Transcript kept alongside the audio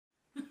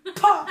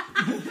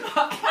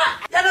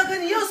丫头哥，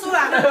你又输了。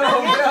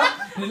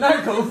你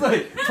那口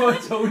水，我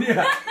求你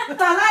了。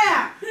咋了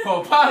呀？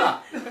我怕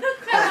了，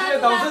这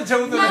都是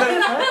秋子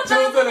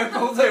的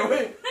口水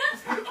味，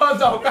我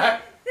走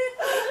开。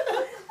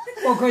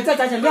我可以再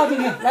加点料进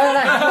去，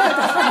来。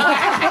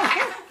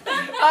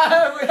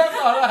哎，不要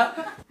跑了。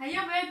还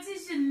要不要继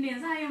续？脸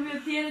上还有没有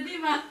贴的地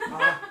方？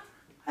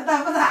还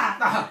打不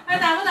打？还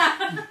打不打？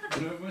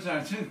我不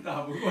想去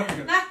打不过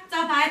你。来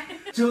招牌。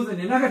秋子，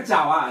你那个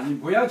脚啊，你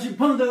不要去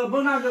碰这个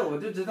碰那个，我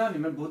就知道你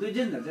们不对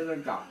劲的这个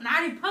搞。哪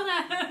里碰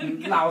啊？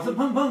你老是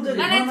碰这里。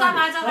来招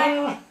牌招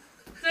牌。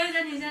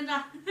这你先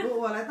抓。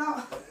我来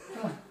倒。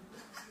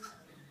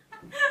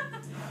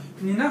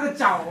你那个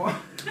脚啊。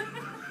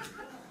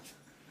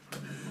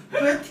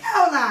别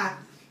跳了。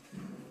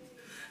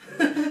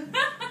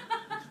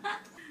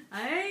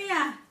哎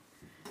呀，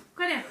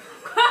快点，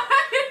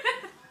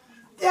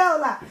掉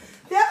了。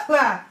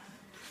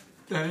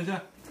等一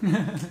下，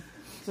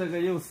这个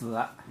又死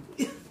了。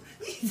一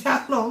条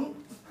龙。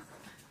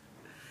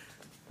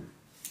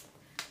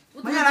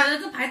我怎么觉得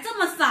这牌这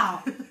么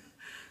少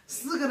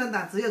？4个人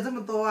打只有这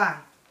么多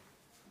啊？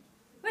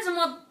为什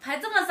么牌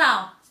这么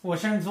少？我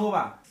先出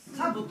吧。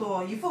差不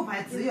多，一副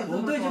牌只有这么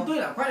多。不对就对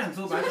了，快点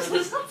出牌。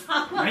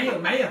没有，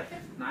哪有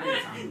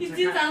长？你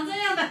经常这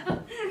样的。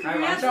开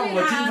玩笑，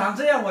我经常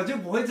这样，我就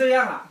不会这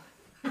样了。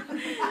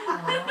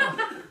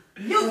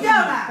又掉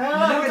了。你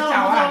那个脚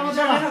啊，你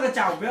下面那个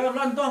脚不要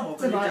乱动，我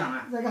跟你讲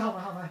啊。那个好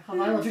牌，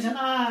我出现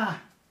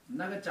啊。你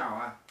那个脚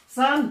啊。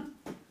 3、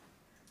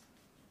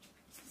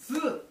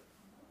4、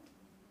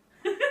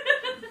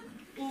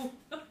5、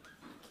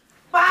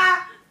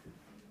8。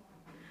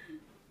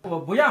我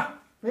不要。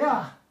不要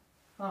啊，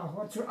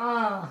我出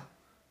啊。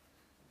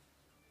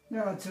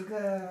那我出个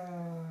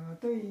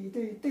对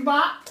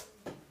8。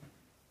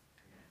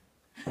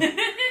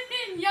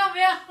你要不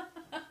要？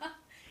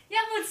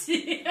要不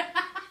起。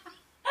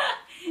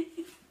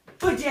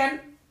不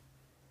捡。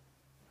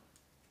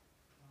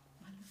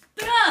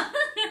对。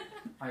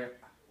哎呀，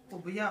我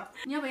不要。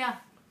你要不要？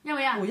要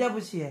不要？我要不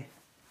起。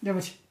要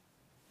不起。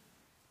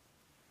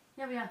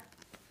要不要？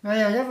哎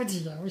呀，要不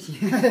起。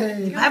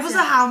你牌不是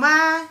好吗？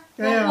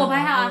我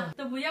牌好，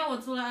都不要我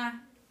出了啊。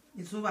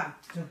你出吧。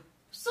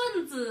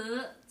顺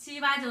子7、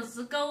8、9、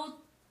10勾。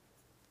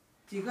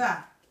几个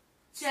啊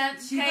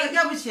？7个，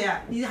要不起？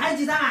你还有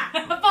几张啊？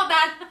爆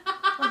单。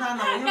爆单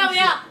了，我要不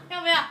要？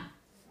要不要？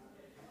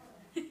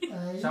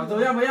小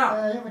周要不要？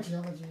要不起。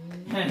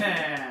嘿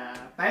嘿，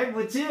白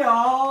不起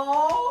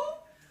哦。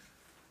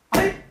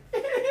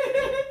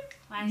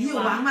你有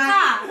王吗？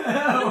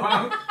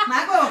王。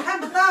难怪我看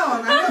不到，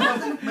难怪我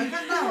这没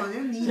看到，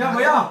你要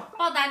不要？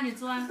爆单你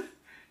出啊。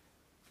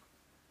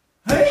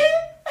嘿。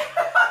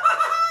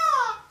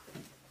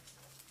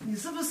你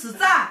是不是实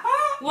炸？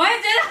我也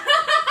觉得。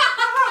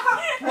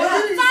我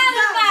是炸了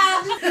吧？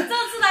这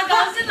次他高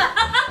兴了。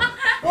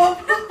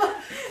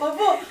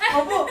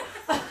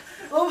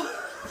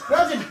不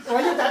要紧，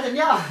我就加点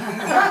料。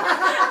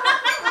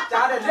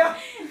加点料。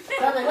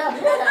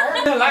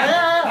来。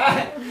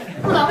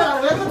不打，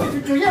我要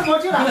煮燕窝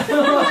去了。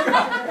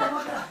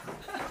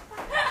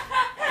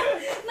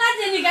娜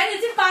姐，你赶紧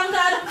去帮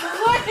他了，不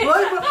会。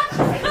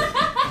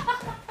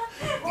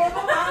我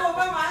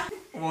帮忙。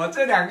我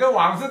这2个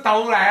王是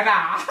偷来的。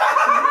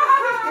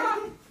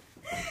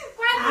怪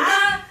不得。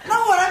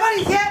那我来帮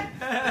你贴。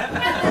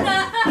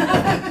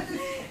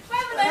怪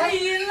不得你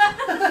赢了。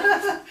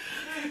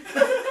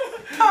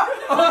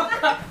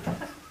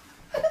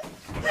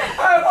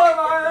哎我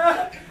妈呀！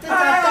再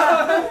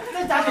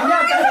加点料。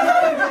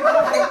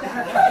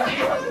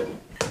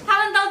他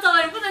们都走了，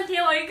你不能贴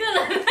我一个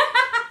人。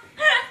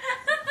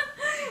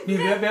你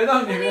别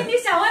动，你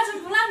小外甥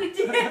不让你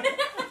贴。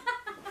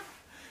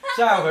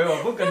下回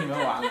我不跟你们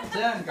玩了，这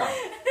样搞。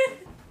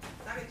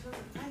拿给春子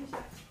看一下。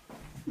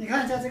你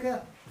看一下这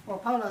个，我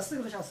泡了4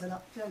个多小时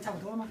了，这样差不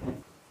多吗？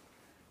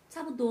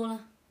差不多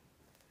了。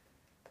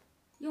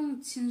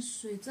用清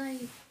水再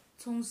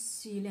冲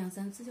洗2、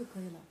3次就可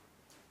以了，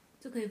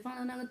就可以放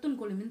到那个炖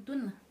锅里面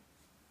炖了。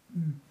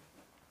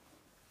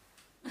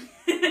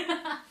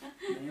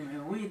没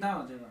有味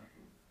道这个。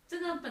这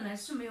个本来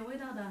是没有味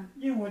道的。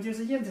燕窝就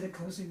是燕子的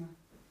口水吗？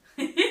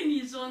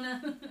你说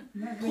呢？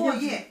唾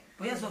液，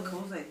不要说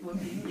口水，文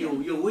明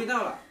有味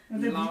道了，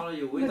你捞了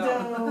有味道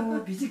了。那叫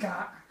鼻涕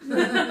嘎。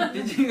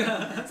鼻涕嘎。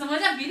什么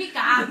叫鼻涕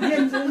嘎？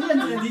燕子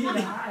的鼻涕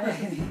嘎。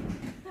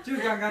就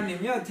刚刚你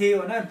们要贴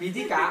我那鼻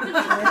涕嘎。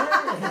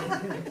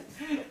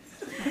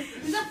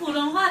你这普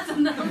通话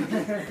真的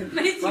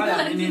没几个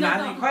人听得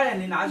懂。你快点，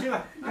你拿去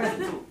吧，拿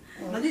去煮。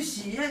那就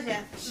洗一下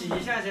先。洗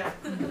一下先。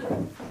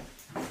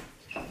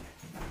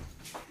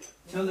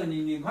秋子，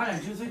你快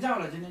点去睡觉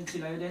了，今天起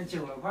来有点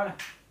久了，快点。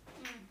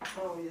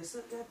哦，也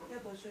是，要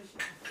多休息。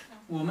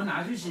我们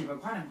拿去洗吧，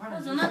快点。或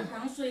者那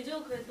糖水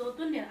就可以多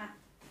炖点啊，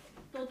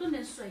多炖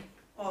点水。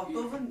哦，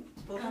多炖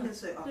点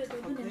水啊。对，多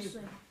炖点水。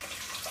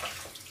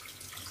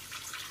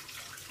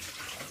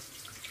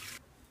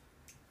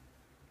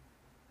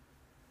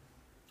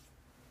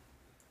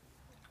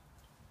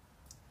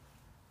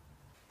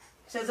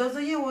小周，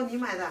这燕窝你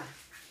买的？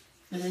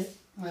买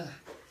的。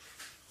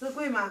这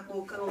贵吗？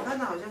我看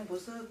着好像不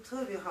是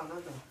特别好那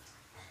种。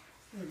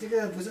这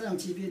个不是那种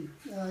极品，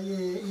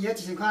也要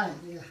几千块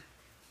这个。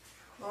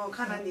哦，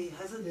看来你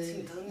还是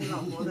挺疼你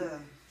老婆的。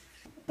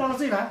到了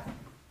这里来。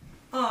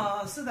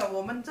哦，是的，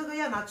我们这个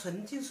要拿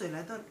纯净水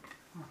来炖。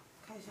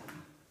看一下啊，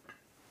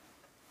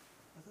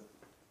把这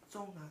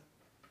盅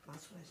拿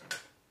出来一下，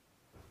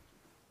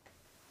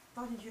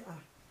倒进去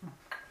啊。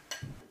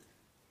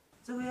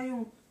这个要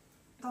用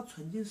倒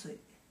纯净水。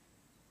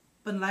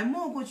本来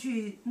没过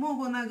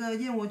那个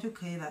燕窝就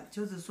可以了，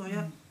就只说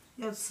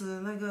要吃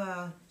那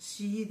个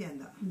稀一点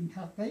的。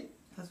好，哎。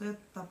他说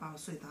要把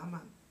水打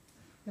满。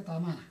要打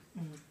满。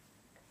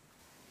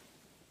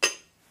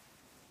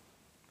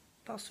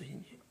倒水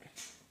进去。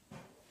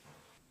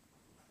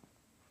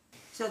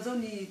小周，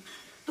你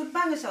炖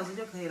半个小时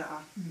就可以了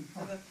啊。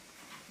这个。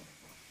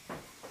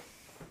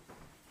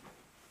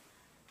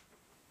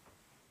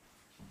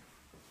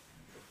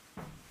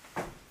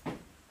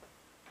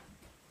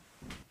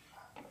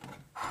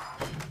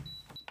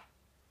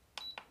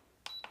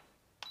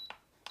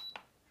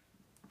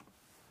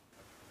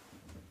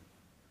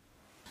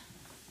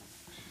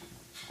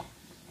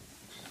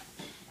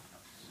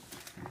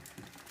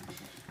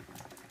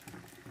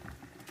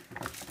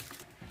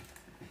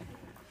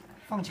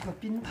放几个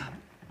冰糖。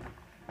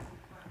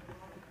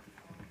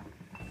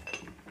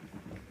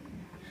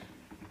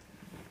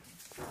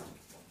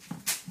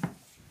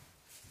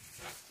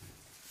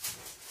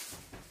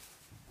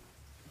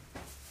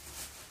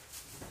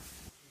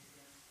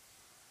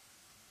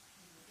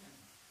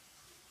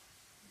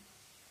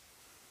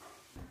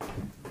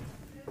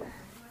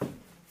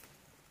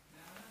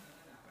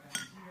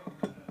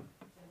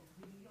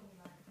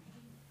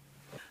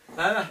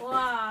来了，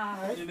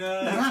哇，你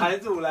的财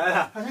主来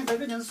了，好像快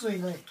变成水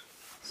了。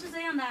是这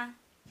样的。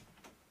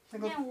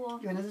燕窝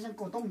原来是像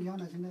果冻一样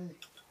的，现在。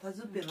它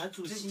是本来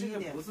煮稀一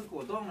点。这个不是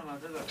果冻的吗？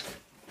这个，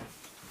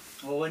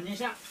我闻一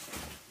下，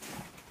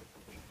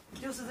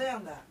就是这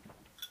样的。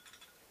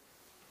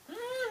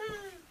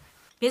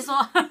别说，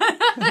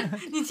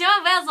你千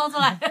万不要说出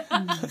来。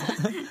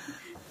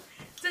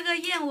这个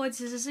燕窝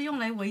其实是用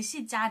来维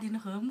系家庭的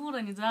和睦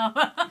的，你知道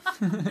吧？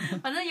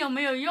反正有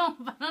没有用，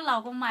反正老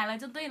公买了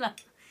就对了，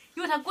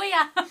因为它贵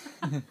呀。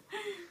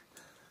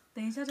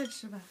等一下再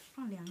吃吧，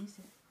放凉一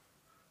些。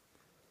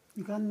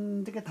你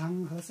看这个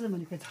糖合适吗？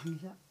你可以尝一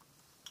下。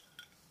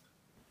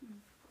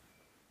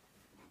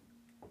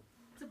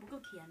这不够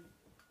甜，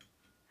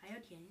还要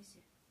甜一些。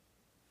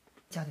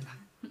加点糖。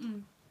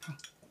好。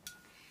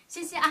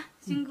谢谢啊，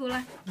辛苦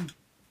了。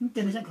你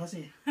点的像口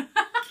水。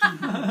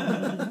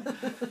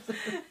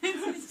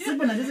这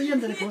本来就是燕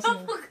子的口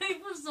水。不可以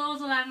不说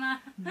出来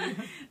吗？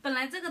本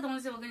来这个东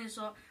西我跟你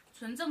说，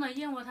纯正的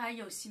燕窝它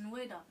有腥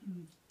味的，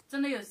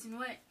真的有腥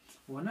味。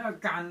我那个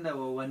干的，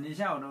我闻一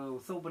下我都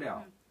受不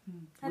了。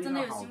它真的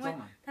有腥味，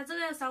它这个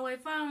要稍微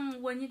放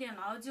温一点，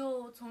然后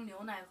就冲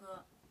牛奶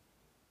喝，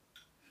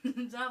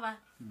你知道吧？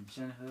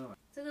先喝吧。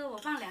这个我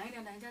放凉一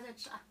点，等一下再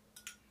吃啊。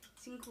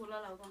辛苦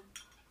了，老公。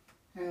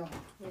哎呦，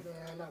我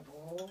的老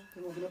婆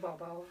跟我们的宝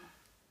宝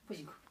不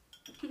辛苦。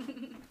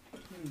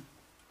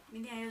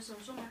明天还有手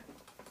送吗？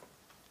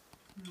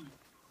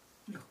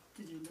有，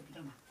这几天都比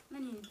较忙。那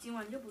你今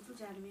晚就不住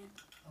家里面？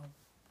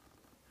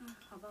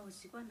好吧，我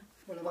习惯了。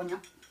我来帮你。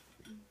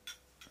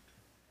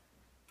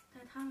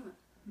太烫了。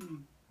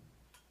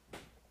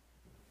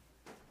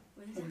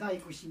很大一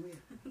股腥味。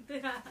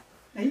对啊。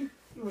哎，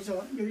有像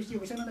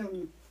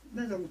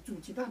那种煮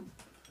鸡蛋。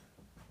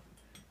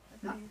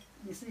那，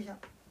你试一下。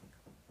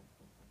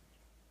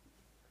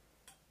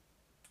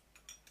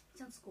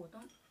像吃果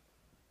冻。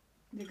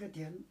那个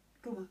甜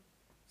够吗？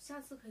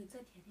下次可以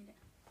再甜一点。